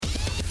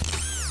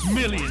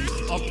Millions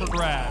up for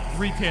grabs.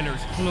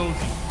 Retailers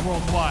closing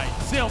worldwide.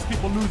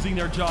 Salespeople losing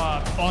their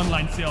jobs.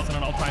 Online sales at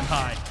an all-time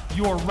high.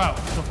 Your route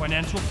to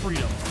financial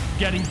freedom.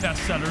 Getting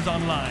bestsellers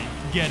online.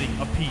 Getting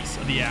a piece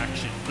of the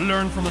action.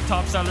 Learn from the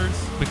top sellers.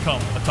 Become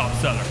a top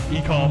seller.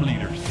 Ecom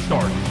Leaders.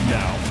 Start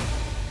now.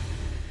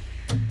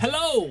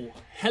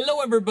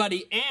 Hello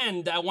everybody,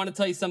 and I want to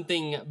tell you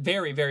something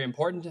very, very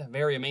important,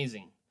 very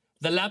amazing.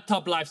 The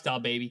laptop lifestyle,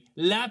 baby.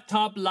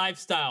 Laptop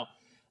lifestyle.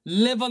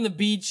 Live on the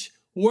beach,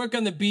 work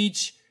on the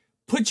beach,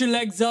 put your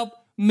legs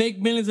up,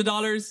 make millions of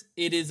dollars.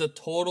 It is a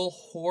total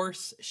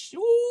horse.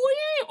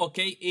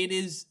 Okay, it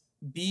is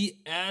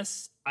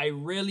BS. I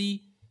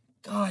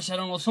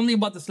don't know, something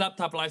about this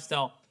laptop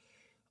lifestyle.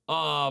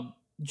 I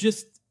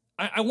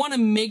want to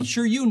make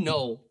sure you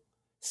know,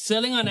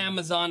 selling on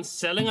Amazon,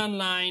 selling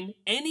online,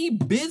 any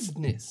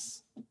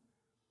business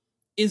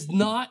is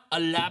not a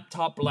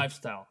laptop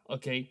lifestyle,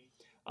 okay?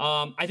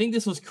 I think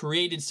this was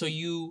created so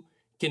you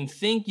can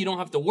think you don't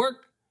have to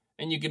work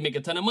and you can make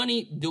a ton of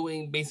money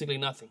doing basically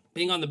nothing.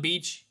 Being on the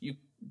beach, you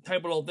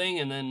type a little thing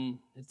and then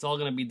it's all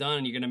gonna be done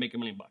and you're gonna make $1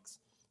 million.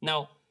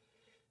 Now,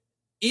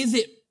 is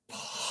it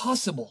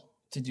possible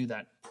to do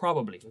that?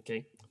 Probably,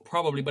 okay?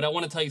 Probably, but I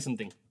wanna tell you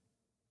something.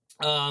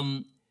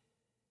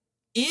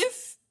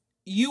 If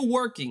you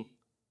working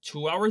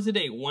 2 hours a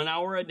day, 1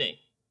 hour a day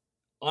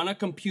on a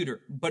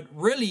computer, but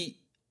really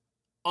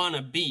on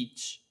a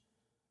beach,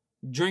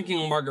 drinking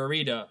a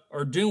margarita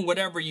or doing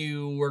whatever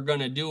you were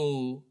gonna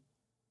do,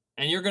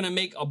 and you're gonna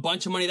make a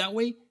bunch of money that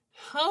way,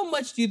 how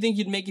much do you think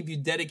you'd make if you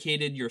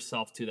dedicated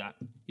yourself to that?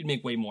 You'd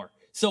make way more.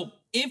 So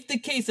if the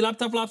case, the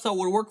laptop lifestyle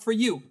would work for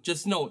you,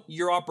 just know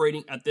you're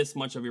operating at this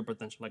much of your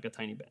potential, like a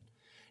tiny bit.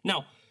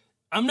 Now,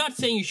 I'm not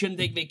saying you shouldn't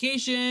take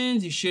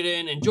vacations, you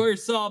shouldn't enjoy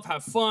yourself,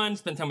 have fun,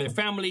 spend time with your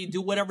family,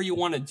 do whatever you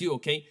want to do,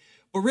 okay?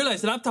 But realize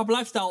the laptop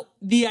lifestyle,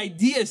 the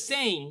idea is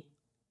saying,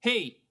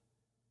 hey,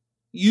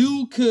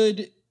 you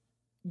could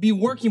be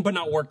working but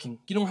not working.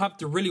 You don't have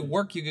to really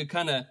work. You could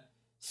kind of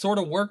sort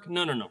of work.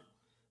 No.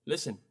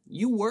 Listen,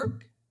 you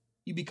work,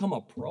 you become a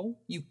pro,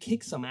 you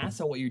kick some ass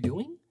at what you're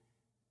doing,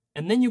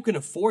 and then you can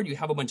afford, you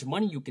have a bunch of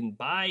money, you can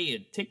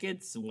buy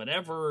tickets,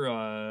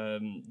 whatever,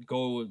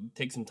 go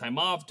take some time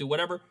off, do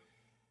whatever.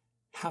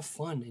 Have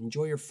fun,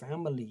 enjoy your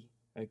family,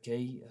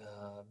 okay?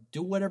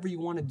 Do whatever you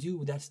want to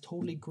do. That's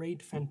totally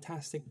great,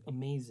 fantastic,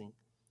 amazing.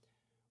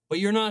 But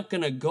you're not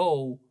going to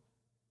go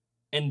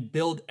and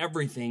build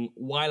everything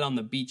while on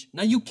the beach.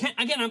 Now you can't,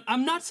 again,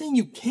 I'm not saying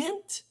you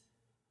can't,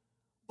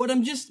 but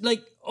I'm just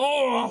like,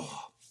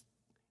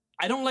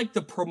 I don't like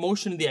the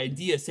promotion of the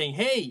idea saying,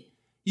 hey,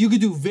 you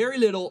could do very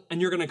little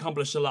and you're going to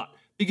accomplish a lot.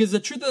 Because the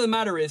truth of the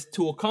matter is,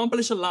 to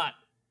accomplish a lot,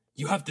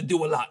 you have to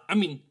do a lot. I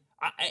mean,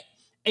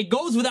 it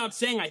goes without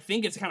saying, I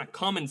think it's kind of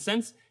common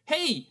sense.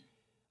 Hey,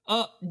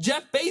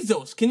 Jeff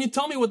Bezos, can you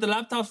tell me what the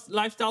laptop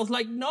lifestyle is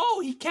like? No,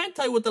 he can't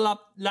tell you what the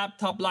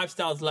laptop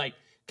lifestyle is like.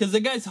 Because the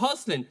guy's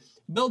hustling,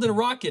 building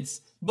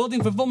rockets,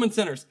 building fulfillment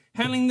centers,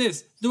 handling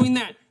this, doing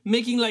that,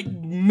 making like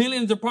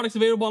millions of products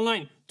available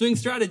online, doing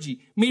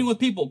strategy, meeting with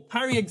people,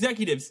 hiring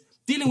executives,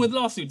 dealing with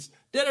lawsuits,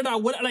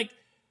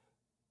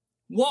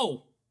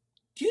 whoa.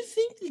 Do you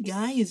think the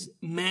guy is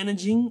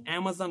managing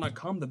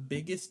Amazon.com, the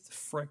biggest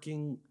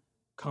freaking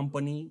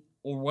company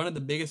or one of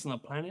the biggest on the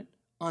planet,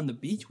 on the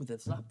beach with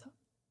his laptop?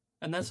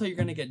 And that's how you're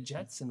going to get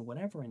jets and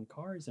whatever and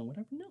cars and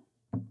whatever?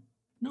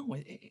 No,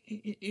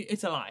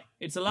 it's a lie.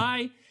 It's a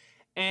lie.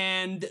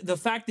 And the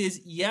fact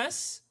is,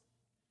 yes,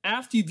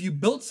 after you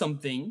built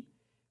something,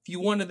 if you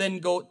want to then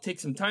go take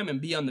some time and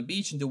be on the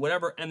beach and do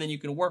whatever, and then you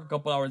can work a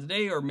couple hours a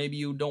day, or maybe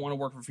you don't want to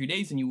work for a few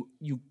days and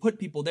you put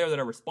people there that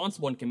are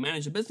responsible and can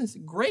manage the business,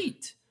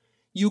 great.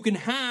 You can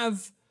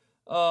have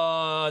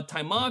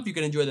time off, you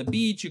can enjoy the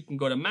beach, you can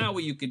go to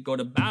Maui, you could go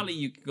to Bali,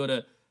 you could go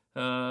to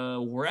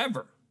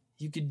wherever.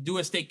 You could do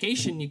a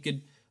staycation, you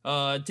could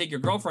take your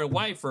girlfriend,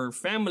 wife, or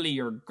family,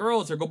 or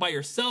girls, or go by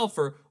yourself,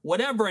 or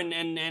whatever,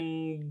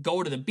 and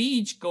go to the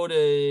beach, go to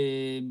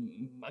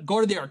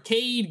the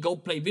arcade, go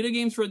play video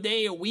games for a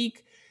day, a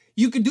week.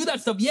 You could do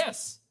that stuff,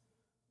 yes.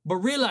 But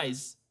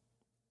realize,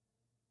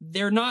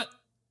 they're not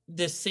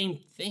the same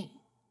thing.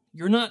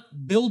 You're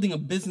not building a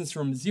business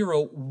from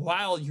zero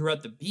while you're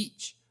at the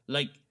beach.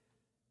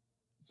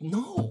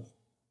 No.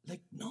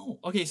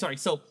 Okay, sorry.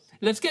 So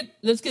let's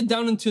get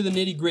down into the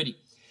nitty gritty.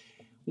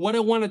 What I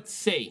want to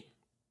say,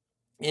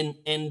 and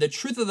the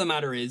truth of the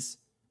matter is,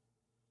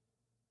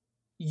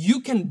 you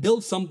can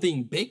build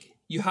something big.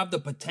 You have the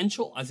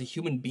potential as a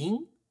human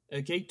being,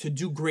 okay, to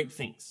do great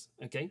things,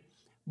 okay?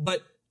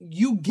 But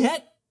you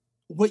get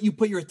what you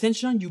put your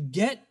attention on. You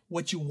get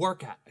what you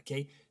work at,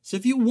 okay? So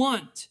if you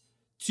want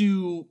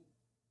to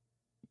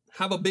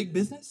have a big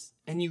business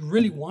and you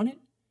really want it,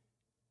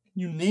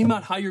 you name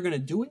out how you're going to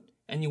do it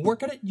and you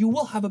work at it, you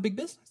will have a big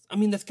business. I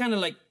mean, that's kind of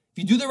like, if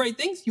you do the right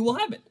things, you will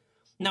have it.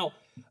 Now,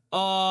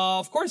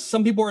 of course,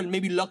 some people are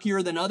maybe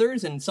luckier than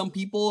others, and some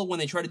people, when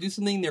they try to do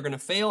something, they're going to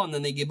fail, and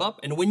then they give up.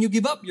 And when you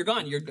give up, you're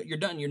gone. You're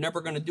done. You're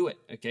never going to do it,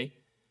 okay?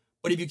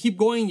 But if you keep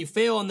going, you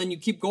fail, and then you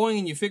keep going,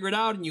 and you figure it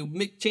out, and you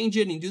change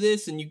it, and you do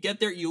this, and you get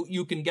there,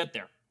 you can get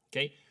there,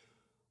 okay?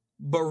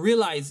 but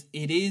realize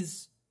it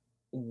is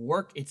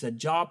work. It's a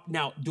job.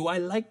 Now, do I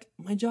like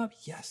my job?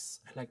 Yes,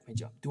 I like my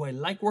job. Do I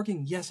like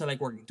working? Yes, I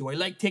like working. Do I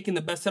like taking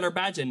the bestseller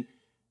badge and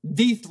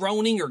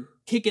dethroning or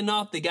kicking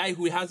off the guy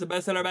who has the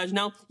bestseller badge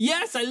now?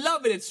 Yes, I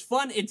love it. It's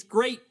fun. It's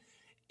great.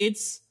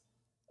 It's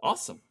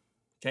awesome.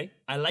 Okay,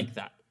 I like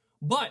that.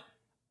 But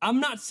I'm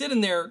not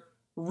sitting there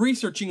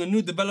researching a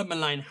new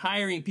development line,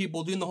 hiring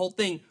people, doing the whole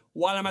thing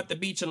while I'm at the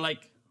beach and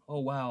like, oh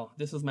wow,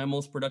 this is my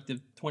most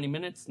productive 20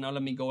 minutes. Now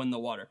let me go in the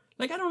water.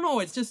 Like, I don't know.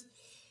 It's just,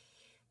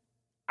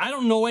 I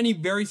don't know any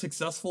very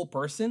successful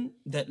person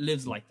that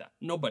lives like that.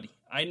 Nobody.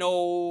 I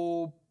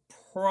know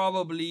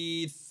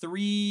probably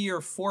 3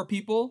 or 4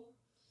 people,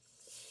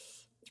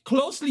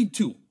 closely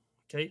 2,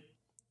 okay?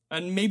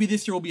 And maybe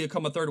this year will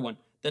become a 3rd one,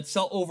 that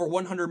sell over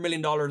 $100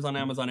 million on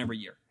Amazon every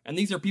year. And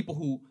these are people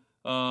who,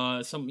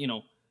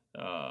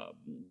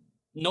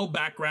 no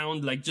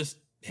background, like just,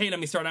 hey, let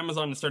me start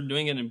Amazon and start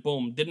doing it, and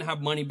boom, didn't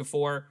have money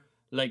before.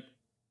 Like,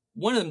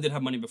 one of them did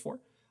have money before.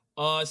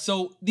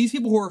 So these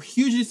people who are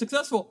hugely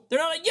successful, they're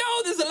not like, yo,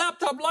 this is a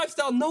laptop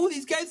lifestyle. No,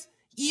 these guys,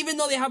 even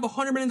though they have a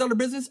 $100 million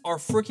business, are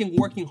freaking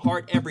working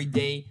hard every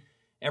day,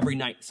 every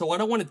night. So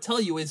what I want to tell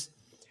you is,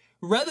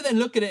 rather than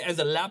look at it as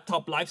a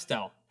laptop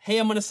lifestyle, hey,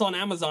 I'm going to sell on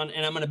Amazon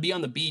and I'm going to be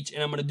on the beach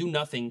and I'm going to do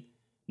nothing.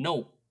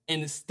 No.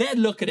 Instead,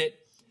 look at it,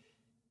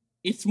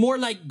 it's more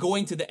like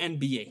going to the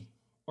NBA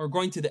or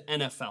going to the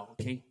NFL,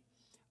 okay?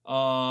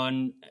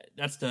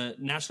 That's the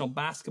National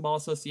Basketball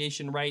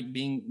Association, right?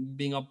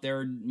 Being up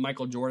there,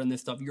 Michael Jordan,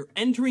 this stuff. You're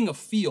entering a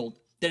field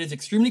that is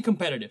extremely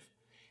competitive,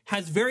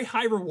 has very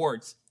high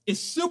rewards, is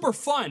super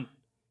fun,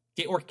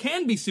 okay, or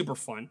can be super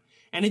fun.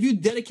 And if you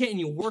dedicate and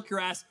you work your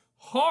ass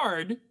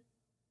hard,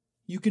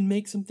 you can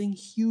make something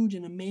huge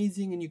and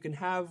amazing, and you can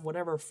have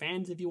whatever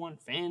fans if you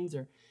want fans,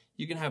 or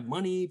you can have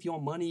money if you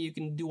want money. You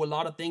can do a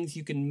lot of things.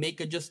 You can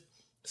make just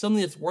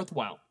something that's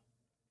worthwhile.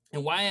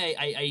 And why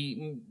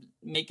I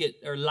make it,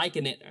 or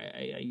liken it,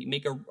 I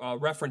make a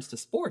reference to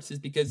sports is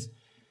because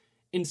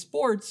in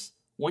sports,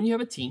 when you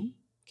have a team,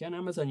 okay, on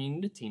Amazon you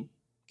need a team,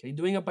 okay,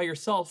 doing it by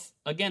yourself,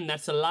 again,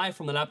 that's a lie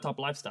from the laptop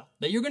lifestyle.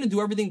 That you're going to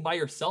do everything by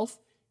yourself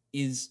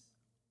is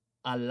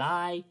a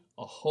lie,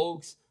 a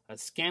hoax, a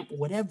scam,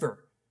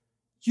 whatever.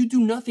 You do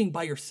nothing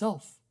by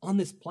yourself on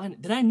this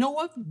planet that I know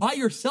of. By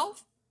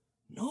yourself?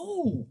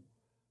 No.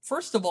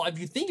 First of all, if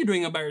you think you're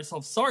doing it by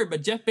yourself, sorry,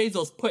 but Jeff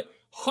Bezos put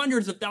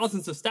hundreds of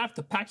thousands of staff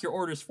to pack your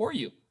orders for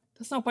you.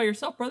 That's not by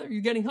yourself, brother.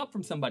 You're getting help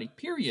from somebody,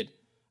 period.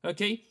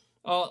 Okay?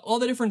 All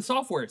the different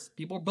softwares.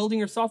 People are building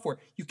your software.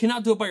 You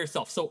cannot do it by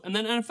yourself. So, and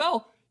then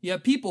NFL, you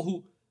have people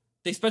who,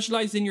 they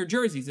specialize in your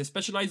jerseys. They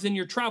specialize in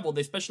your travel.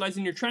 They specialize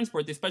in your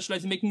transport. They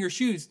specialize in making your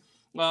shoes.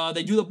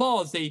 They do the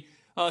balls. They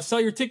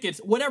sell your tickets.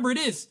 Whatever it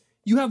is,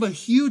 you have a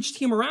huge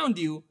team around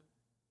you.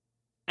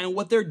 And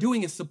what they're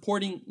doing is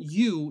supporting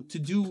you to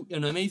do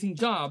an amazing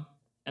job.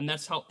 And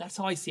that's how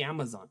I see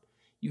Amazon.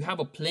 You have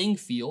a playing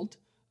field.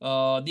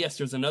 Yes,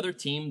 there's another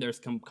team. There's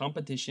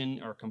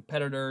competition or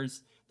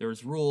competitors.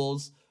 There's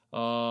rules.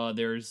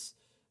 There's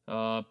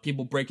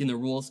people breaking the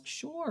rules.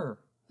 Sure,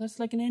 that's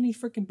like in any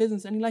freaking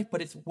business, any life.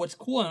 But it's what's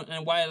cool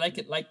and why I like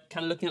it, like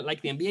kind of looking at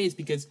like the NBA, is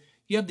because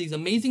you have these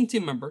amazing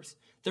team members.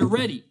 They're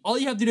ready. All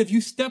you have to do, if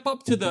you step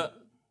up to the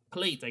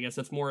plate, I guess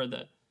that's more of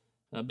the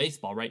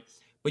baseball, right?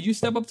 But you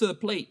step up to the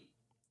plate,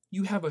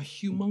 you have a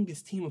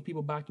humongous team of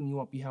people backing you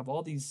up. You have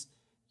all these,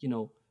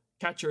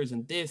 catchers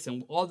and this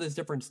and all this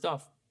different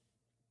stuff.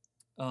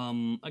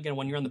 Again,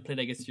 when you're on the plate,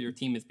 I guess your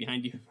team is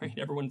behind you, right?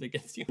 Everyone's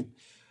against you.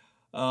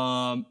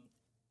 But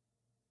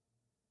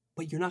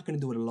you're not going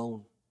to do it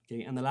alone,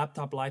 okay? And the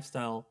laptop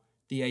lifestyle,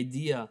 the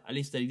idea, at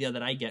least the idea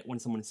that I get when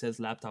someone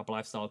says laptop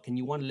lifestyle, can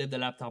you want to live the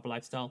laptop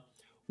lifestyle?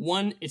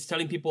 One, it's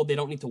telling people they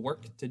don't need to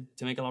work to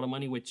make a lot of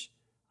money, which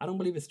I don't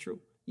believe is true.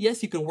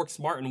 Yes, you can work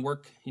smart and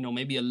work,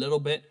 maybe a little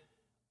bit,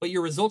 but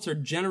your results are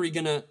generally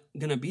gonna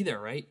be there,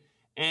 right?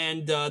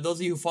 And those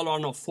of you who follow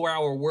on a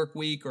 4-hour work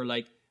week or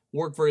like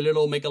work very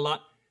little, make a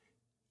lot.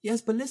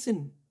 Yes, but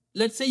listen,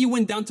 let's say you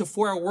went down to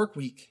 4-hour work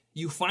week.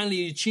 You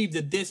finally achieved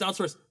this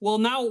outsource. Well,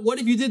 now what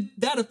if you did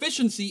that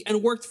efficiency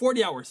and worked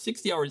 40 hours,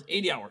 60 hours,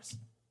 80 hours?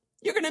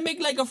 You're going to make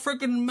like a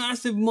freaking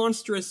massive,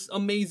 monstrous,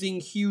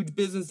 amazing, huge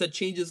business that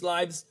changes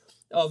lives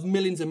of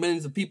millions and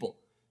millions of people.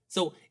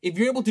 So if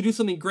you're able to do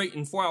something great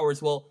in 4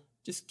 hours, well,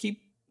 just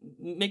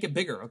make it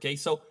bigger, okay?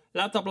 So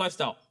laptop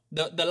lifestyle,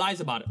 the lies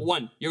about it.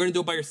 One, you're going to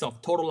do it by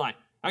yourself. Total lie.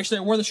 Actually,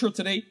 I wore the shirt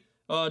today,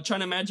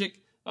 China Magic.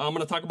 I'm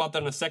going to talk about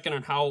that in a second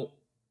on how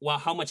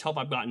much help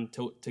I've gotten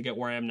to get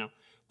where I am now.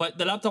 But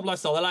the laptop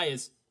lifestyle, the lie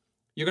is,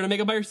 you're going to make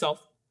it by yourself.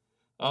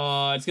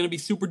 It's going to be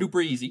super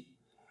duper easy.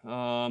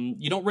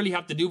 You don't really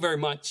have to do very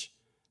much.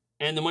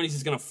 And the money's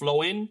just going to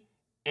flow in.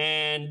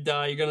 And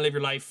you're going to live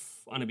your life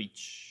on a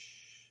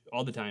beach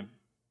all the time.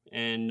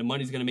 And the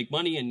money's going to make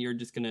money, and you're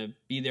just going to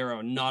be there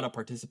or not a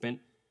participant.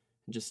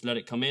 And just let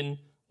it come in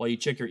while you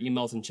check your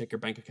emails and check your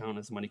bank account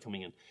as money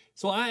coming in.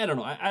 So I don't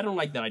know. I don't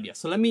like that idea.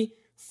 So let me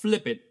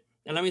flip it,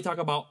 and let me talk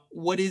about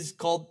what is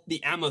called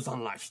the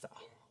Amazon lifestyle.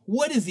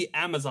 What is the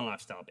Amazon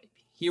lifestyle,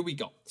 baby? Here we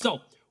go. So,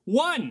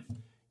 one,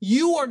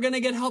 you are going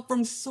to get help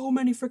from so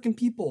many freaking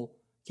people.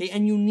 Okay,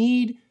 and you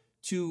need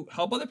to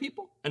help other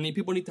people, and then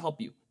people need to help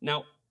you.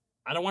 Now,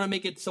 I don't want to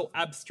make it so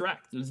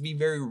abstract. Let's be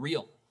very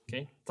real.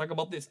 Okay, talk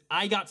about this.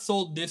 I got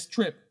sold this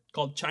trip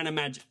called China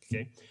Magic.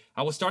 Okay,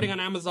 I was starting on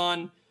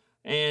Amazon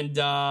and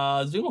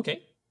I was doing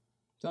okay.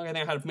 So I think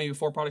I had maybe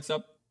 4 products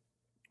up.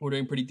 We're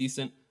doing pretty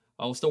decent.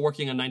 I was still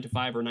working on 9 to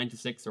 5 or 9 to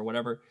 6 or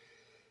whatever,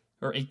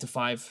 or 8 to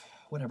 5,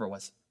 whatever it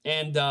was.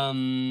 And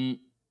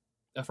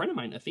a friend of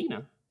mine,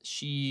 Athena,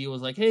 she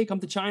was like, "Hey, come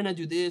to China,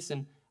 do this."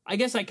 And I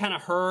guess I kind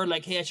of heard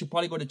like, "Hey, I should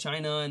probably go to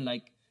China and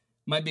like,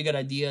 might be a good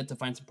idea to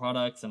find some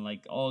products." And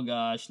like, oh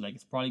gosh, like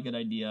it's probably a good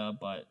idea,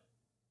 but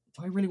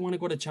do I really want to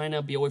go to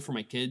China, be away from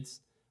my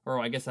kids? Or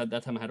I guess at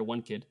that time I had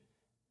 1 kid.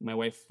 My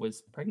wife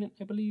was pregnant,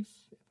 I believe,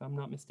 if I'm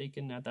not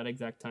mistaken, at that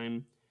exact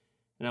time.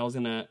 And I was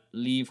going to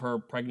leave her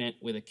pregnant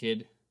with a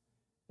kid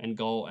and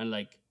go. And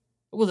like,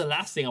 it was the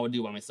last thing I would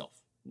do by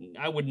myself.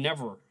 I would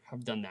never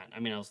have done that. I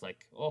mean, I was like,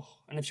 oh,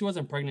 and if she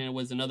wasn't pregnant, it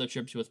was another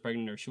trip she was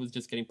pregnant, or she was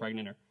just getting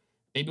pregnant, or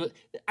maybe,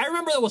 I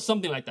remember there was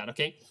something like that,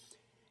 okay?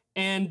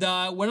 And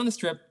went on this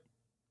trip,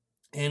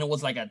 and it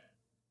was like a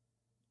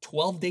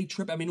 12-day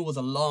trip. I mean, it was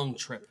a long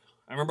trip.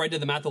 I remember I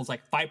did the math. It was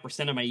like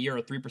 5% of my year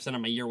or 3%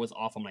 of my year was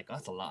off. I'm like, oh,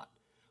 that's a lot.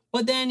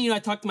 But then, I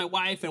talked to my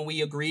wife and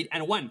we agreed.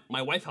 And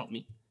my wife helped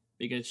me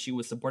because she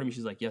was supporting me.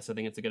 She's like, yes, I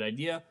think it's a good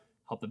idea.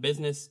 Help the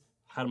business.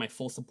 Had my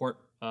full support.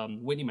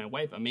 Whitney, my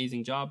wife,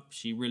 amazing job.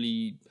 She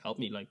really helped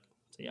me like,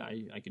 say, yeah,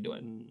 I could do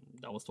it. And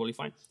that was totally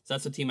fine. So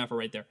that's a team effort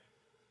right there.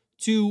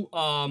 2,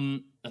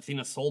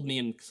 Athena sold me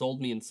and sold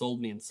me and sold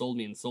me and sold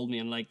me and sold me.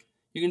 And like,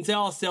 you can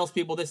tell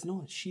salespeople this.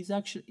 No, she's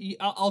actually,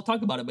 I'll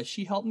talk about it, but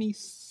she helped me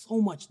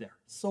so much there.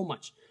 So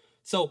much.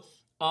 So,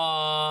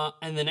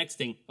 and the next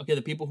thing, okay,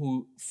 the people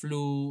who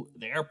flew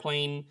the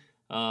airplane,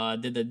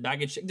 did the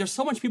baggage. There's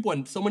so many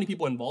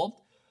people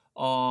involved.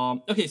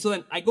 Okay, so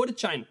then I go to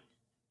China.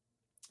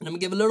 And I'm gonna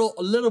give a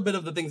little bit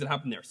of the things that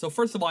happened there. So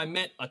first of all, I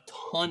met a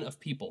ton of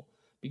people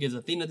because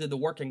Athena did the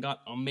work and got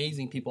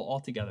amazing people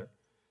all together.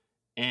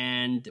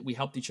 And we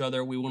helped each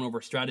other. We went over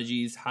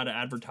strategies, how to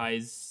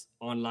advertise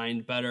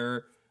online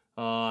better,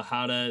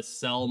 how to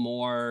sell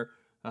more,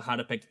 how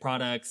to pick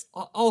products,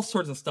 all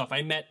sorts of stuff.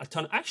 I met a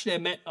ton. Actually, I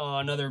met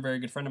another very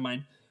good friend of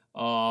mine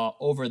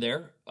over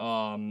there,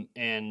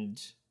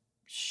 and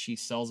she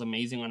sells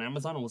amazing on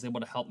Amazon and was able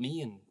to help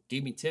me and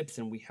gave me tips.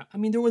 And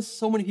there was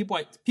so many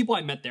people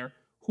I met there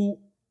who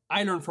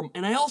I learned from,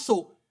 and I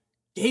also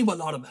gave a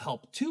lot of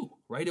help too,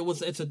 right?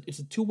 It's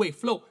a two-way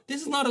flow.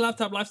 This is not a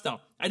laptop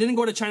lifestyle. I didn't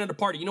go to China to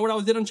party. You know what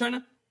I did in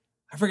China?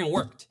 I freaking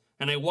worked.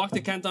 And I walked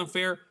the Canton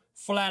Fair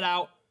flat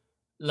out,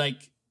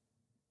 like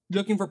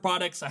looking for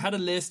products. I had a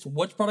list,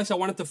 what products I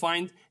wanted to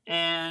find,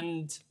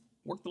 and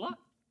worked a lot.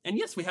 And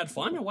yes, we had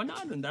fun and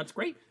whatnot, and that's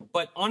great.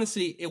 But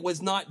honestly, it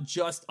was not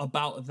just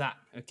about that,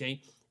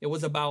 okay? It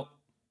was about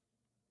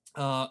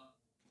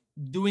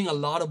doing a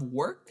lot of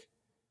work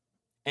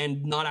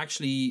and not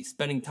actually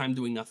spending time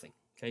doing nothing,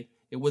 okay?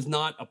 It was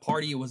not a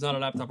party. It was not a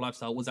laptop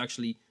lifestyle. It was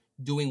actually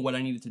doing what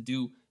I needed to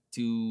do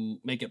to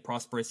make it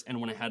prosperous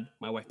and when I had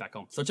my wife back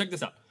home. So check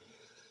this out.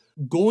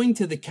 Going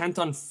to the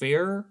Canton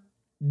Fair,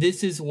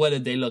 this is what a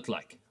day looked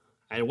like.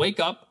 I'd wake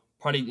up,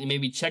 probably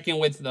maybe check in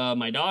with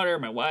my daughter,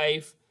 my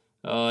wife,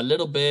 a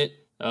little bit.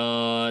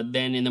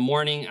 Then in the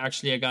morning,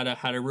 actually, I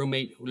had a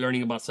roommate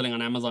learning about selling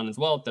on Amazon as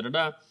well. Go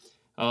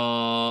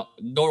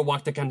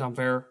walk the Canton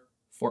Fair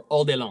for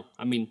all day long.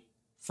 I mean,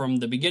 from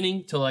the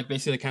beginning till like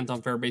basically the Canton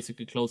Fair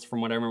basically closed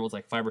from whatever it was,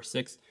 like 5 or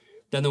 6.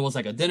 Then there was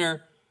like a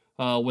dinner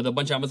with a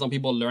bunch of Amazon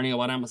people learning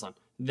about Amazon.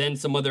 Then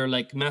some other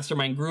like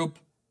mastermind group,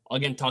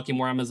 again, talking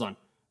more Amazon.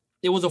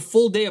 It was a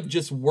full day of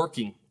just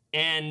working.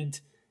 And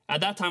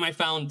at that time I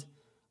found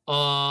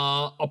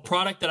a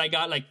product that I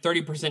got like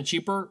 30%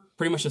 cheaper,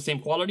 pretty much the same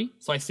quality.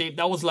 So I saved,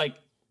 that was like,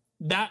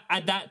 that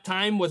at that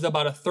time was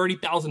about a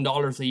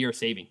 $30,000 a year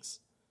savings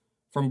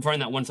from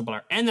finding that one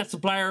supplier. And that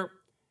supplier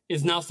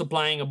is now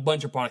supplying a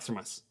bunch of products from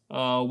us.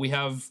 We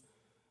have,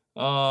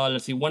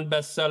 let's see, one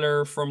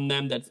bestseller from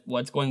them that's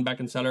what's going back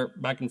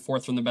and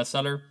forth from the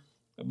bestseller,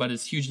 but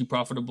it's hugely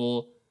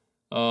profitable.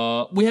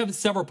 We have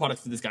several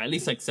products with this guy, at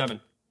least like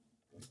 7.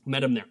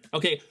 Met him there.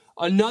 Okay,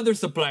 another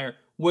supplier,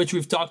 which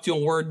we've talked to,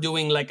 and we're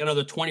doing like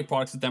another 20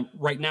 products with them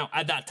right now.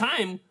 At that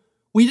time,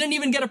 we didn't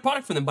even get a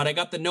product from them, but I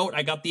got the note,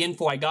 I got the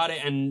info, I got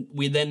it, and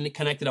we then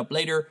connected up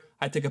later.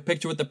 I took a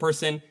picture with the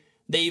person.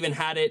 They even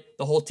had it,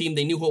 the whole team,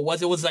 they knew who it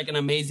was. It was like an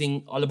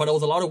amazing, but it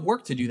was a lot of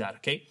work to do that,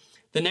 okay?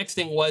 The next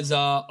thing was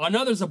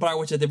another supplier,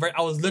 which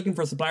I was looking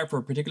for a supplier for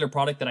a particular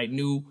product that I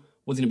knew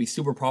was going to be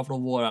super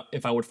profitable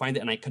if I would find it,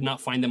 and I could not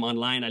find them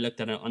online. I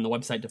looked at it on the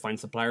website to find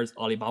suppliers,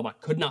 Alibaba,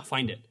 could not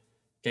find it,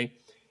 okay?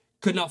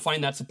 Could not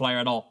find that supplier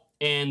at all.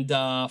 And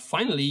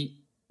finally,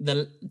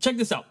 check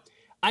this out.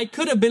 I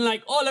could have been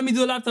like, oh, let me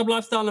do a laptop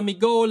lifestyle,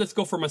 let's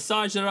go for a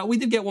massage. We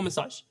did get one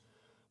massage.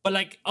 But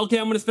like, okay,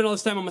 I'm going to spend all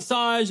this time on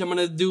massage. I'm going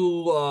to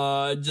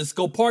do, just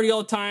go party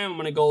all the time. I'm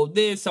going to go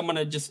this. I'm going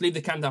to just leave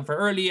the Canton Fair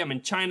early. I'm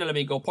in China. Let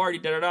me go party,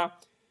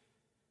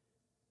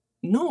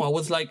 No, I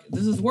was like,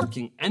 this is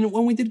working. And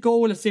when we did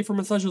go, let's say for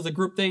massage, it was a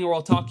group thing. We're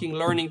all talking,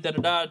 learning,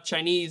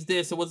 Chinese,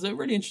 this. It was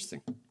really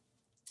interesting.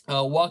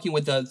 walking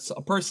with a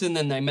person,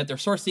 and I met their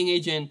sourcing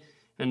agent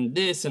and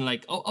this and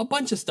like a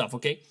bunch of stuff,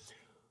 okay?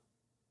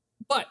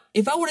 But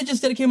if I would have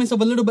just dedicated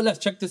myself a little bit less,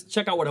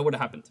 check out what would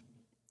have happened.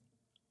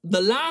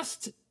 The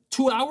last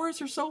 2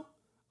 hours or so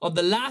of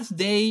the last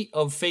day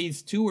of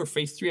phase 2 or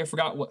phase 3, I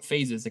forgot what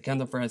phases. The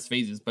Canton Fair has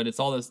phases, but it's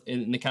all this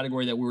in the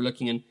category that we were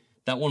looking in.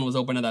 That one was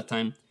open at that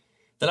time.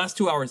 The last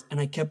 2 hours, and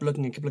I kept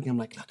looking. I'm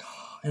like,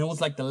 oh. And it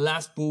was like the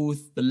last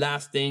booth, the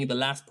last thing, the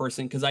last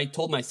person, because I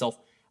told myself,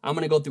 I'm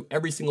going to go through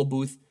every single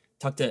booth,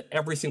 talk to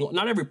every single,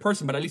 not every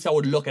person, but at least I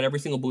would look at every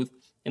single booth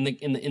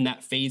in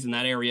that phase, in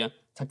that area,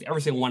 talk to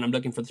every single one. I'm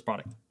looking for this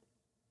product.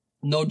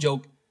 No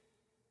joke.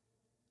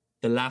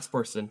 The last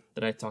person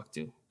that I talked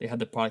to, they had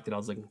the product that I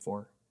was looking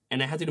for.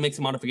 And I had to make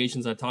some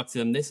modifications. I talked to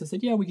them this. I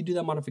said, yeah, we could do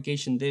that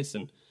modification, this.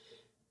 And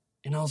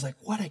I was like,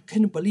 what? I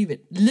couldn't believe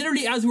it.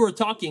 Literally, as we were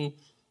talking,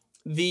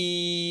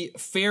 the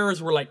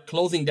fairs were like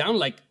closing down.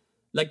 Like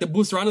the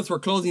booths around us were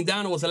closing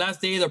down. It was the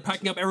last day. They're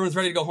packing up. Everyone's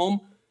ready to go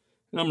home.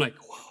 And I'm like,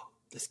 whoa,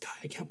 this guy,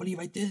 I can't believe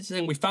I did this.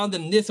 And we found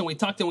them this, and we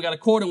talked to them. We got a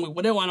quote, and we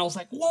whatever. And I was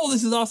like, whoa,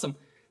 this is awesome.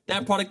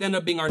 That product ended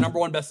up being our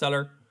 #1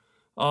 bestseller.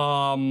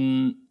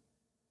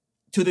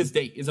 To this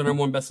day, is our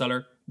 #1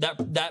 bestseller.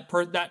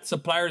 That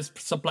supplier is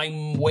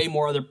supplying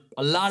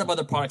a lot of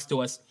other products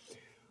to us.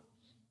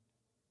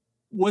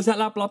 Was that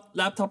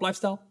laptop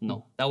lifestyle?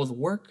 No, that was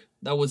work.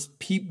 That was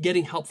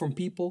getting help from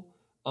people.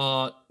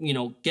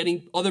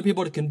 Getting other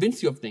people to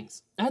convince you of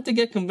things. I had to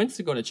get convinced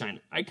to go to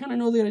China. I kind of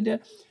know the idea.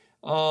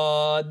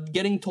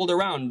 Getting told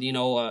around,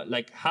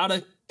 like how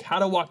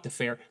to walk the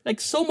fair. Like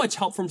so much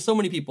help from so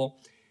many people.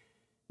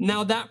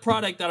 Now that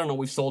product, I don't know,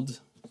 we've sold,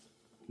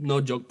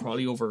 no joke,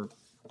 probably over,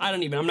 I'm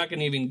not going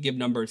to even give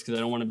numbers because I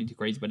don't want to be too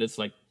crazy, but it's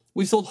like,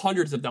 we sold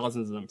hundreds of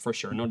thousands of them for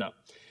sure, no doubt.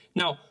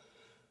 Now,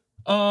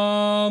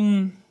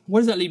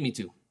 what does that lead me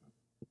to?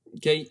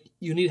 Okay,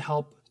 you need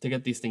help to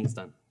get these things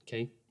done,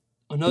 okay?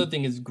 Another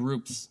thing is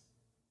groups.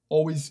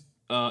 Always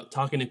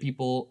talking to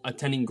people,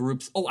 attending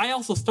groups. Oh, I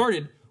also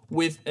started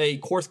with a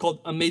course called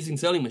Amazing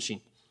Selling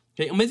Machine.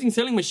 Okay, Amazing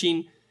Selling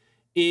Machine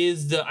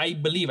is I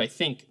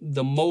think,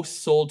 the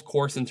most sold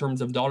course in terms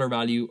of dollar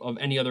value of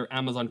any other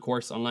Amazon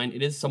course online.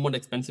 It is somewhat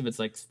expensive. It's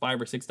like $5,000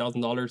 or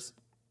 $6,000.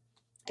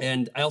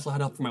 And I also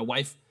had help from my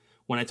wife.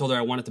 When I told her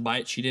I wanted to buy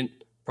it, she didn't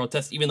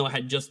protest, even though I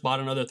had just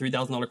bought another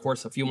 $3,000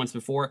 course a few months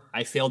before.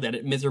 I failed at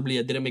it miserably.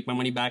 I didn't make my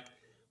money back.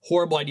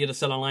 Horrible idea to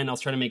sell online. I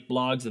was trying to make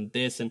blogs and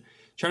this and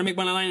trying to make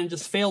money online and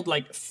just fell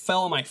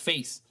on my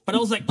face. But I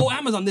was like, oh,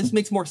 Amazon, this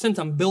makes more sense.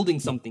 I'm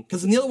building something.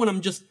 Because in the other one, I'm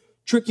just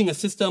tricking a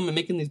system and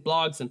making these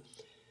blogs, and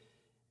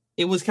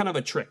it was kind of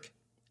a trick.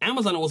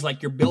 Amazon, it was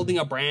like, you're building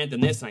a brand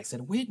and this. And I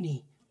said,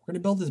 Whitney, we're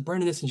going to build this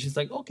brand and this. And she's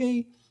like,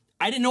 okay.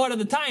 I didn't know it at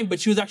the time, but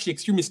she was actually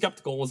extremely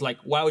skeptical and was like,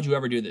 why would you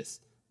ever do this?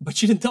 But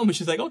she didn't tell me.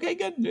 She's like, okay,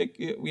 good.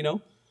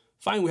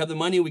 Fine. We have the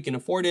money. We can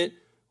afford it.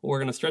 We're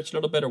going to stretch it a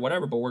little bit or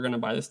whatever, but we're going to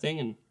buy this thing.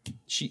 And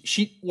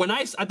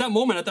at that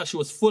moment, I thought she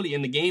was fully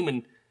in the game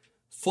and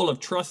full of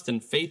trust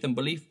and faith and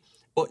belief.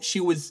 But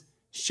she was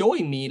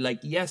showing me like,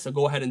 yes, I'll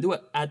go ahead and do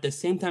it. At the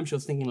same time, she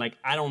was thinking like,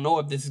 I don't know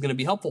if this is going to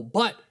be helpful,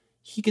 but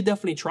he could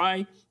definitely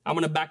try. I'm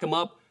going to back him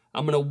up.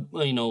 I'm going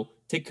to,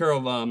 take care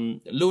of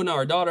Luna,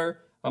 our daughter.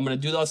 I'm going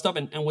to do that stuff,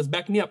 and was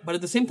backing me up. But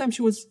at the same time,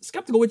 she was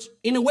skeptical, which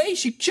in a way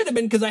she should have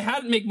been, because I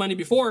hadn't made money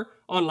before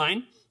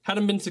online.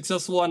 Hadn't been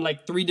successful on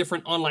like 3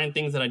 different online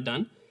things that I'd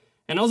done.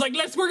 And I was like,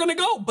 we're going to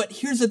go. But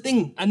here's the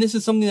thing. And this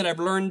is something that I've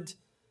learned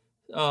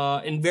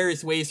in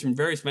various ways from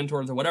various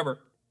mentors or whatever.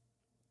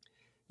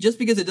 Just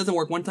because it doesn't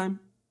work one time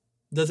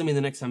doesn't mean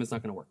the next time it's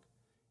not going to work.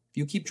 If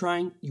you keep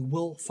trying, you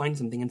will find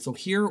something. And so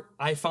here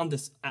I found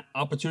this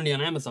opportunity on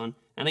Amazon.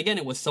 And again,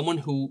 it was someone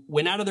who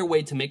went out of their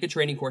way to make a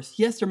training course.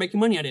 Yes, they're making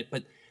money at it,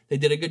 but they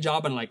did a good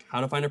job on like how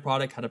to find a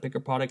product, how to pick a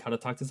product, how to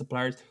talk to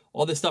suppliers,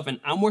 all this stuff.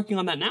 And I'm working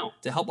on that now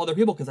to help other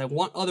people, because I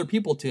want other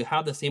people to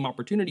have the same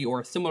opportunity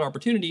or a similar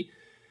opportunity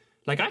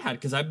like I had,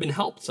 because I've been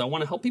helped. So I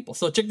want to help people.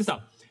 So check this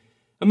out.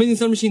 Amazing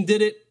Selling Machine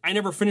did it. I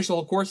never finished the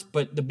whole course,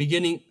 but the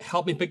beginning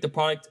helped me pick the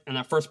product. And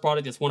that first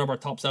product is one of our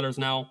top sellers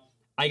now.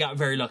 I got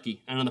very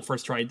lucky. And on the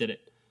first try, I did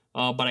it.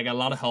 But I got a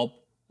lot of help.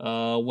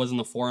 Was in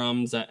the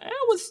forums.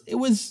 It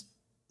was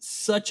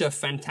such a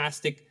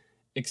fantastic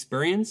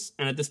experience.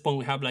 And at this point,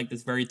 we have like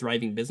this very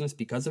thriving business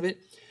because of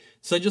it.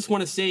 So I just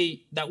want to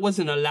say that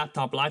wasn't a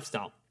laptop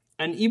lifestyle.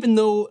 And even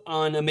though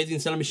on Amazing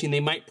Selling Machine, they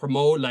might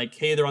promote like,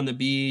 hey, they're on the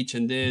beach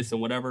and this and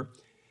whatever.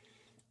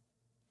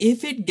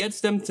 If it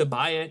gets them to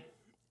buy it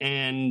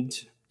and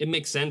it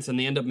makes sense and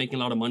they end up making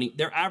a lot of money,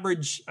 their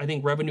average, I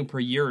think, revenue per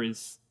year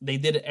is, they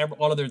did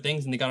all of their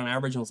things and they got an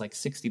average and it was like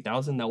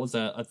 60,000. That was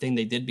a thing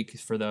they did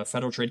because for the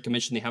Federal Trade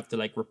Commission, they have to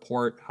like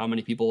report how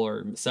many people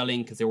are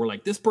selling, because they were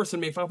like, this person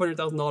made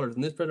 $500,000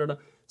 and this, blah, blah, blah.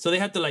 So they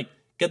had to like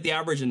get the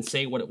average and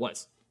say what it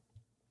was.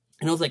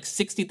 And it was like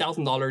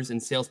 $60,000 in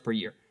sales per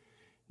year.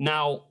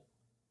 Now,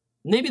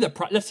 maybe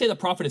let's say the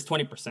profit is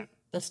 20%.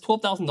 That's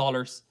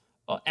 $12,000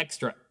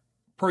 extra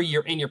per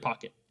year in your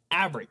pocket,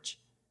 average.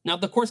 Now,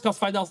 if the course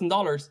costs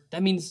 $5,000,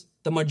 that means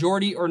the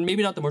majority, or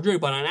maybe not the majority,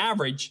 but on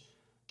average,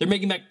 they're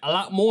making back a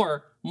lot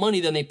more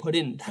money than they put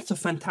in. That's a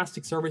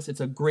fantastic service.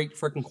 It's a great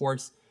freaking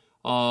course.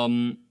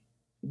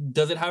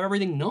 Does it have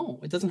everything? No,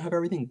 it doesn't have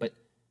everything, but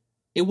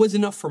it was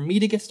enough for me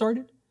to get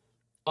started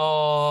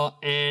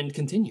and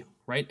continue,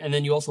 right? And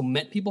then you also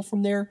met people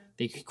from there.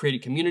 They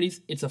created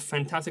communities. It's a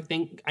fantastic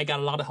thing. I got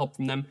a lot of help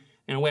from them.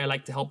 In a way, I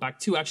like to help back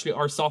too. Actually,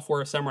 our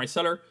software, Samurai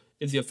Seller,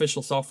 is the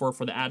official software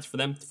for the ads for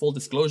them. Full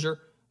disclosure,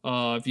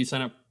 if you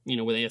sign up,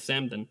 with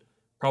ASM, then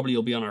probably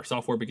you'll be on our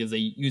software because they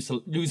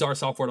use our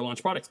software to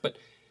launch products. But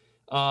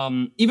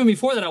even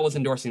before that, I was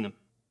endorsing them,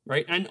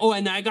 right? And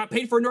I got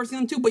paid for endorsing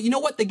them too. But you know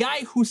what? The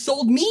guy who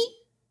sold me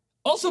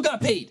also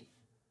got paid.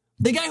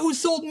 The guy who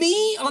sold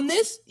me on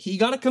this, he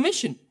got a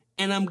commission.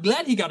 And I'm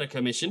glad he got a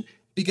commission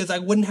because I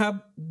wouldn't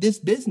have this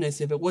business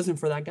if it wasn't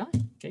for that guy,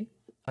 okay?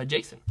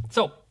 Jason.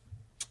 So,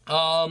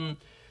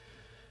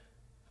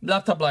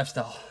 laptop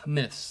lifestyle,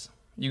 myths.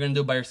 You're going to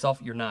do it by yourself?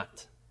 You're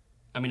not.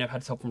 I mean, I've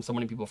had help from so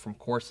many people, from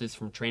courses,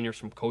 from trainers,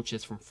 from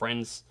coaches, from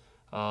friends,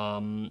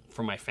 from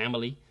my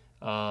family.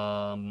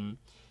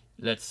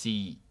 Let's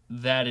see.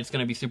 That it's going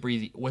to be super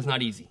easy. It was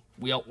not easy.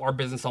 Our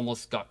business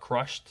almost got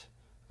crushed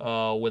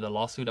with a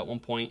lawsuit at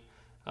one point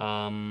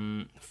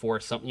for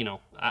some,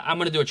 I'm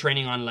going to do a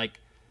training on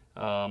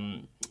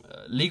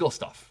legal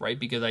stuff, right?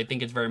 Because I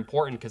think it's very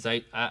important because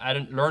I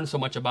didn't learn so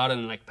much about it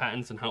and like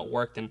patents and how it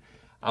worked. And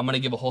I'm going to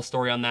give a whole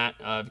story on that.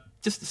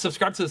 Just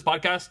subscribe to this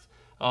podcast,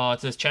 to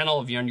this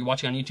channel if you're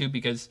watching on YouTube,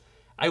 because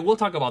I will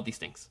talk about these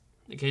things.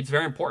 Okay, it's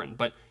very important,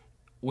 but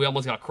we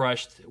almost got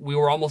crushed. We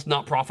were almost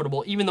not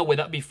profitable, even though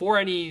before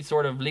any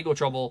sort of legal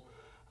trouble,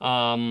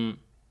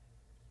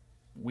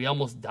 we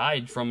almost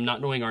died from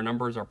not knowing our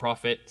numbers, our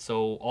profit.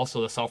 So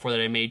also the software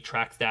that I made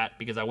tracks that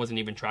because I wasn't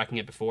even tracking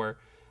it before.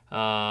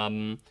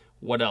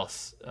 What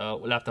else?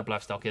 Laptop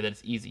lifestyle. Okay,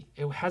 that's easy.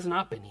 It has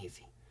not been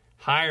easy.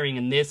 Hiring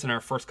in this and our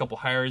first couple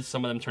hires,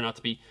 some of them turn out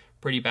to be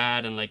pretty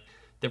bad, and like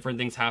different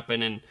things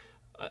happen. And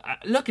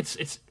look,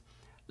 it's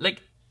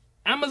like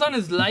Amazon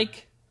is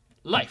like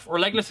life, or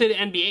like let's say the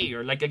NBA,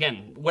 or like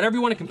again whatever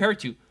you want to compare it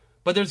to.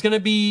 But there's gonna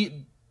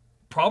be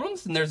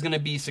problems and there's gonna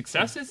be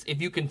successes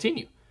if you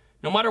continue.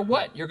 No matter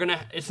what,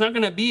 it's not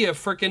gonna be a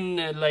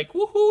freaking like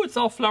woohoo, it's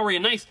all flowery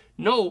and nice.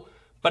 No,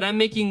 but I'm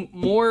making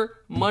more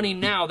money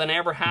now than I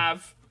ever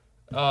have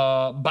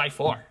by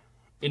far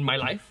in my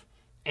life.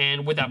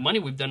 And with that money,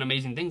 we've done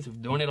amazing things. We've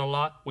donated a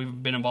lot.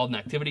 We've been involved in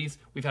activities.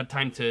 We've had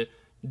time to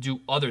do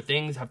other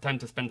things, have time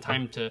to spend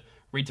time to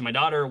read to my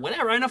daughter,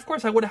 whatever. And of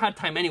course, I would have had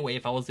time anyway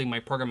if I was doing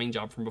my programming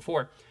job from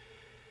before.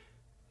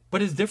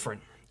 But it's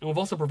different. And we've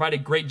also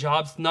provided great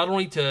jobs, not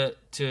only to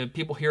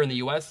people here in the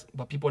US,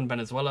 but people in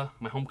Venezuela,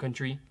 my home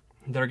country,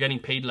 that are getting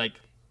paid like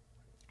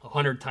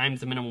 100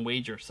 times the minimum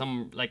wage, or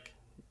some like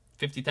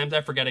 50 times.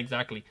 I forget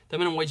exactly. The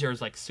minimum wage here is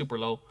like super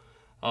low.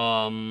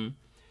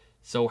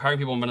 So hiring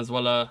people in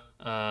Venezuela,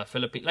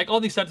 Philippines, like all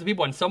these types of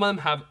people, and some of them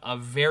have a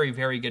very,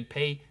 very good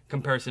pay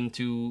comparison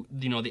to,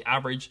 the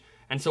average.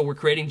 And so we're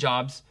creating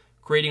jobs,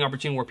 creating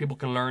opportunity where people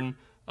can learn.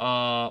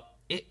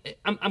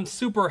 I'm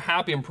super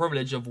happy and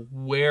privileged of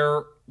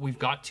where we've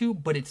got to,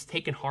 but it's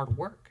taken hard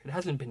work. It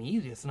hasn't been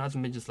easy. It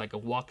hasn't been just like a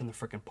walk in the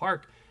freaking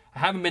park. I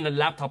haven't been a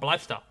laptop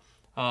lifestyle.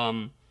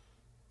 No,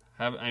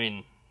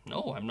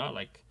 I'm not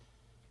like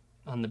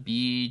on the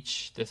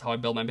beach. That's how I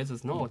built my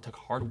business. No, it took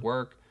hard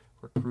work,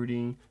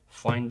 recruiting,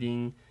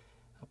 finding,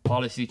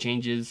 policy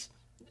changes,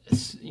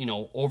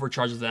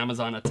 overcharges at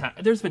Amazon.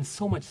 There's been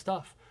so much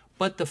stuff.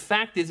 But the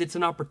fact is, it's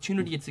an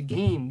opportunity. It's a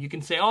game. You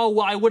can say, oh,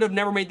 well, I would have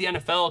never made the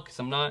NFL because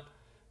I'm not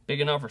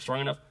big enough or strong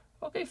enough.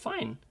 Okay,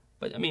 fine.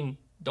 But,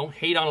 don't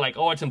hate on like,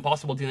 oh, it's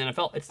impossible to be in the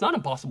NFL. It's not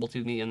impossible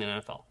to be in the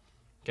NFL.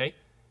 Okay?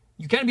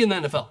 You can be in the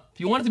NFL. If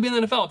you wanted to be in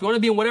the NFL, if you want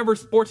to be in whatever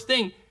sports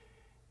thing,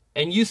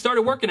 and you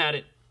started working at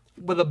it,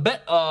 with a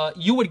bet,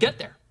 you would get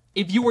there.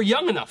 If you were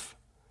young enough,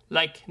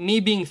 like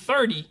me being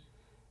 30,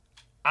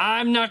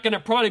 I'm not going to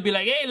probably be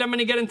like, hey, I'm going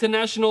to get into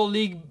National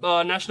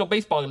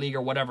Baseball League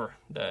or whatever.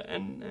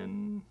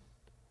 And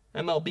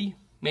MLB,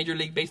 Major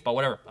League Baseball,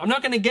 whatever. I'm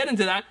not going to get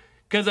into that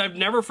because I've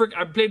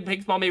played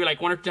baseball maybe like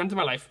 1 or 2 times in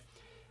my life.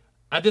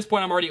 At this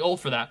point, I'm already old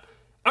for that.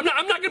 I'm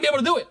not going to be able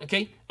to do it,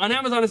 okay? On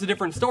Amazon, it's a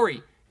different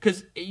story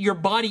because your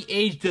body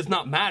age does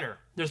not matter.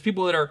 There's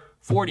people that are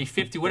 40,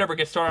 50, whatever,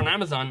 get started on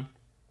Amazon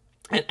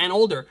and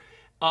older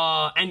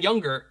and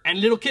younger. And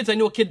little kids, I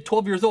knew a kid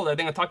 12 years old. I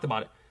think I talked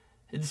about it.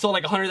 It sold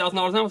like $100,000 on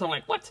Amazon. I'm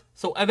like, what?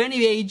 So of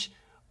any age,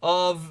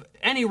 of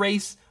any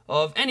race,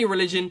 of any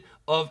religion,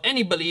 of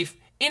any belief,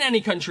 in any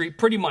country,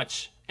 pretty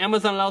much,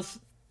 Amazon allows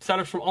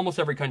setups from almost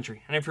every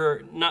country. And if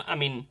you're not,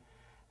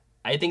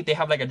 I think they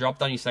have like a drop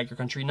down, you select your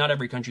country. Not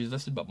every country is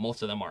listed, but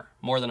most of them are.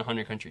 More than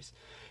 100 countries.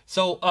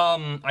 So,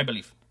 I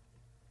believe.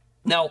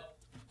 Now,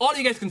 all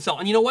you guys can sell.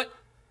 And you know what?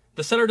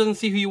 The seller doesn't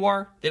see who you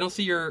are. They don't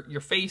see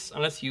your face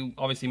unless you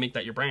obviously make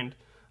that your brand.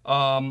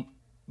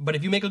 But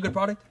if you make a good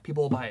product,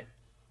 people will buy it.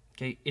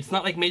 Okay? It's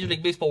not like Major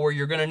League Baseball where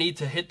you're going to need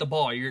to hit the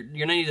ball. You're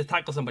going to need to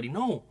tackle somebody.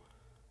 No.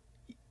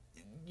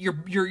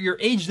 Your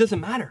age doesn't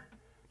matter.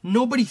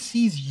 Nobody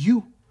sees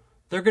you.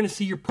 They're going to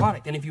see your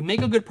product. And if you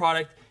make a good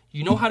product,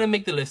 you know how to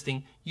make the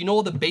listing, you know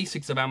all the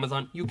basics of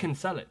Amazon, you can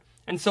sell it.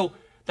 And so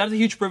that is a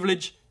huge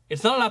privilege.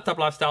 It's not a laptop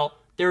lifestyle.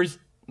 There's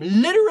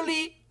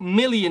literally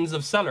millions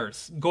of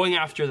sellers going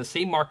after the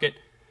same market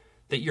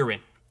that you're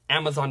in.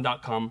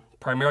 Amazon.com,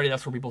 primarily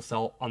that's where people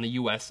sell on the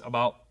US.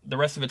 About the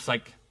rest of it's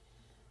like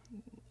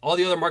all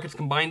the other markets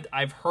combined,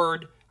 I've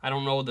heard, I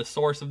don't know the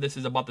source of this,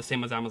 is about the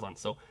same as Amazon.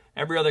 So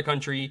every other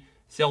country,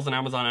 sales on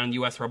Amazon and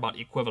US are about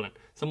equivalent.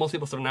 So most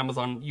people sell on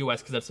Amazon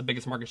US because that's the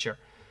biggest market share.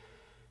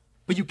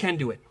 But you can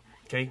do it,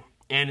 okay?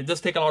 And it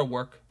does take a lot of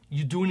work.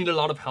 You do need a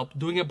lot of help.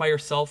 Doing it by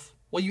yourself,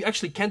 well, you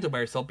actually can't do it by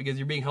yourself because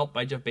you're being helped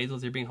by Jeff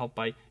Bezos, you're being helped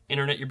by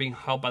internet, you're being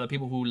helped by the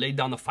people who laid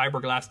down the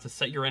fiberglass to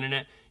set your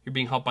internet, you're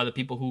being helped by the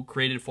people who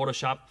created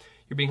Photoshop,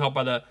 you're being helped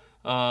by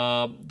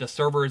the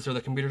servers or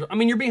the computers. I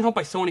mean, you're being helped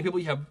by so many people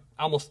you have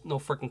almost no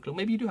freaking clue.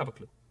 Maybe you do have a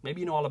clue.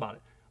 Maybe you know all about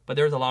it. But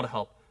there's a lot of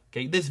help,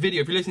 okay? This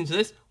video, if you're listening to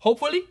this,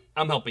 hopefully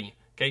I'm helping you,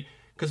 okay?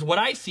 Because what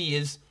I see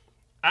is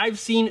I've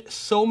seen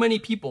so many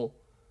people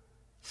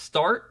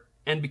start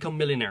and become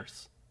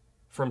millionaires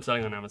from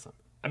selling on Amazon.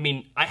 I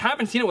mean, I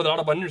haven't seen it with a lot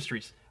of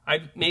industries.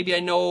 Maybe I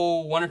know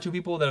one or two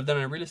people that have done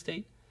it in real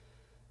estate.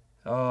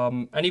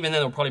 And even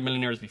then, they were probably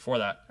millionaires before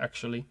that,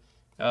 actually.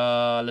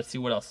 Let's see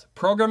what else.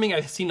 Programming,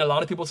 I've seen a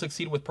lot of people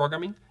succeed with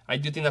programming. I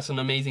do think that's an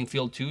amazing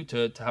field too,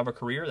 to have a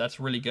career. That's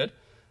really good.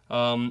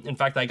 In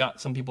fact, I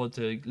got some people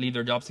to leave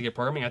their jobs to get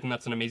programming. I think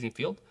that's an amazing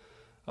field.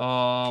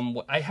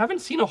 I haven't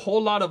seen a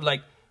whole lot of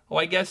like,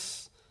 I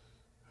guess,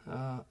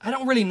 I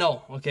don't really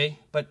know, okay?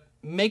 But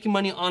making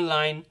money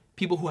online,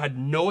 people who had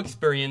no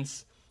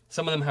experience,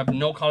 some of them have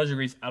no college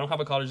degrees. I don't have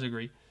a college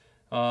degree.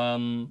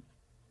 Going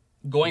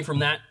from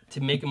that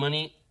to making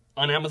money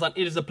on Amazon,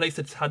 it is a place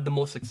that's had the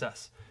most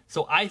success.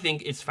 So I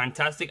think it's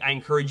fantastic. I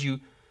encourage you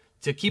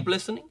to keep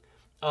listening.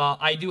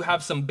 I do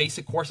have some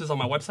basic courses on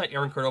my website,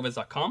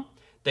 aaroncordovez.com,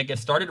 that get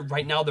started.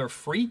 Right now, they're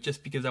free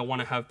just because I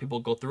want to have people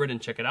go through it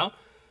and check it out.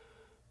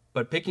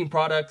 But picking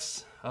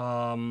products,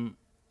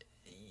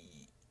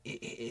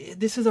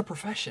 this is a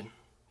profession,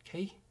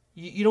 okay?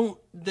 You don't,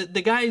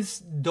 the guys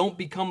don't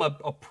become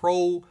a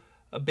pro,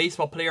 a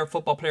baseball player,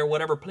 football player,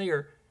 whatever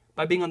player,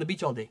 by being on the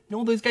beach all day.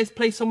 No, those guys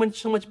play so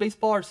much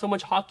baseball or so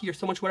much hockey or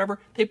so much whatever.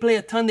 They play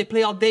a ton. They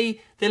play all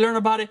day. They learn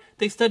about it.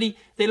 They study.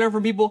 They learn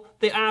from people.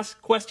 They ask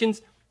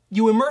questions.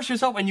 You immerse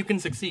yourself and you can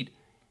succeed.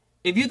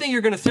 If you think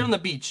you're going to sit on the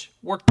beach,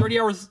 work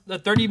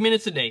 30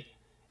 minutes a day,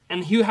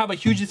 and you have a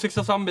hugely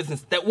successful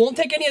business that won't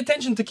take any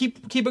attention to keep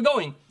it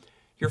going,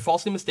 you're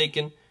falsely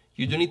mistaken.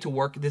 You do need to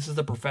work. This is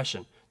a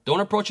profession.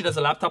 Don't approach it as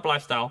a laptop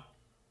lifestyle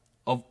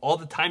of all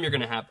the time you're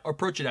going to have.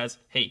 Approach it as,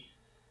 hey,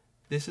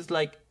 this is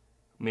like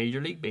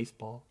Major League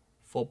Baseball,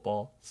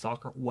 football,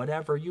 soccer,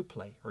 whatever you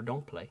play or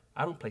don't play.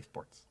 I don't play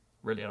sports.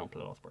 Really, I don't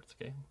play a lot of sports,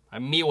 okay?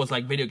 Me, it was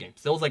like video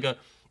games. It was like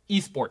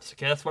esports,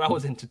 okay? That's what I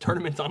was into,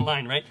 tournaments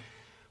online, right?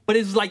 But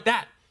it's like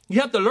that.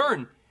 You have to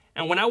learn.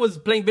 And when I was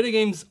playing video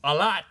games a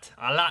lot.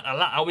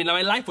 I mean,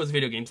 my life was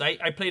video games.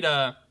 I played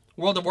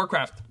World of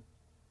Warcraft.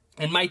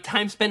 And my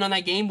time spent on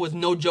that game was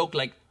no joke,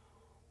 like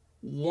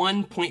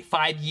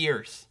 1.5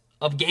 years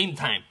of game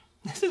time.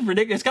 This is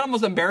ridiculous. It's kind of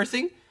almost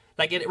embarrassing.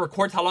 Like it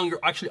records how long you're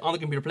actually on the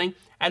computer playing.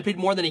 I had played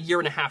more than a year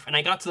and a half, and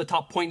I got to the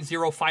top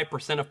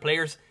 0.05% of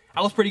players.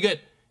 I was pretty good,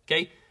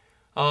 okay?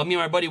 Me and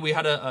my buddy, we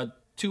had a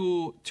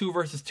two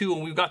versus two,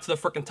 and we got to the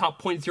freaking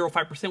top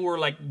 0.05%. We were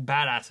like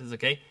badasses,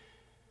 okay?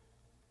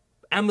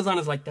 Amazon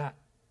is like that.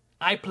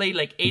 I played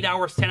like 8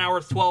 hours, 10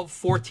 hours, 12,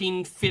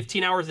 14,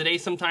 15 hours a day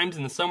sometimes.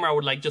 In the summer, I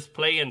would like just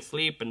play and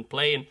sleep and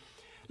play. And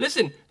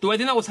listen, do I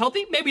think that was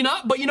healthy? Maybe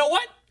not, but you know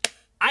what?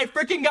 I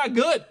freaking got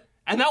good,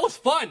 and that was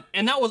fun,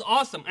 and that was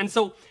awesome. And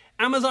so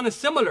Amazon is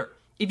similar.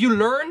 If you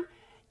learn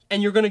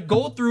and you're going to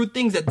go through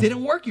things that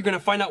didn't work, you're going to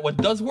find out what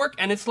does work.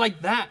 And it's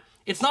like that.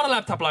 It's not a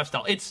laptop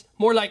lifestyle. It's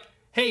more like,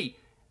 hey,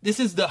 this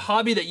is the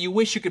hobby that you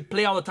wish you could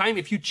play all the time.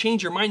 If you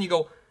change your mind, you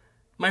go,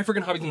 my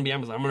freaking hobby is going to be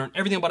Amazon. I'm going to learn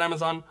everything about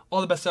Amazon,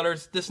 all the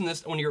bestsellers, this and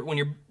this. When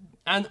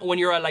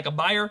you're like a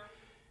buyer,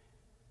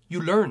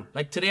 you learn.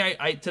 Like today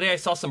I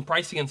saw some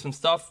pricing and some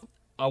stuff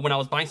when I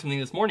was buying something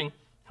this morning.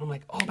 And I'm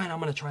like, oh man,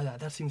 I'm going to try that.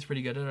 That seems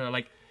pretty good.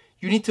 Like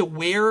you need to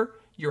wear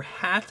your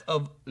hat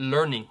of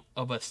learning,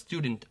 of a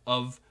student,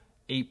 of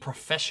a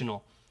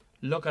professional.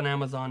 Look on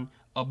Amazon,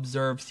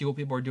 observe, see what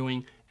people are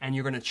doing, and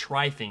you're going to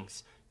try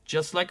things.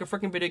 Just like a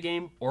freaking video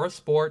game or a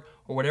sport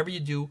or whatever you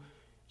do,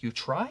 you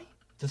try.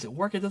 Does it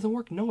work? It doesn't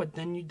work? No,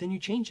 then you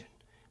change it.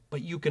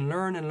 But you can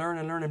learn and learn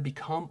and learn and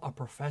become a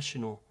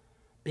professional.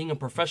 Being a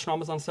professional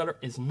Amazon seller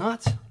is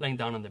not laying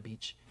down on the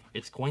beach.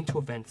 It's going to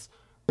events,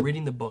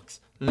 reading the books,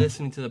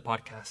 listening to the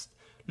podcast,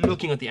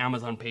 looking at the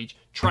Amazon page,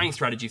 trying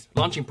strategies,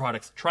 launching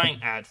products,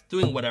 trying ads,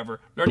 doing whatever,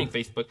 learning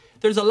Facebook.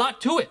 There's a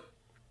lot to it.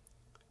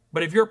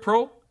 But if you're a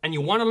pro and you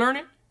want to learn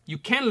it, you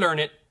can learn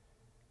it.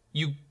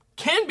 You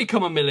can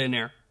become a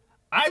millionaire.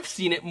 I've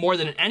seen it more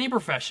than in any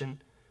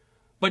profession.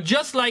 But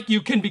just like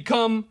you can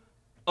become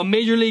a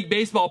Major League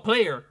Baseball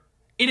player,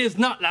 it is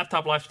not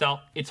laptop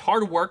lifestyle. It's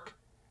hard work,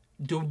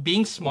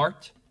 being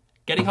smart,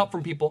 getting help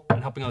from people,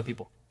 and helping other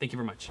people. Thank you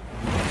very much.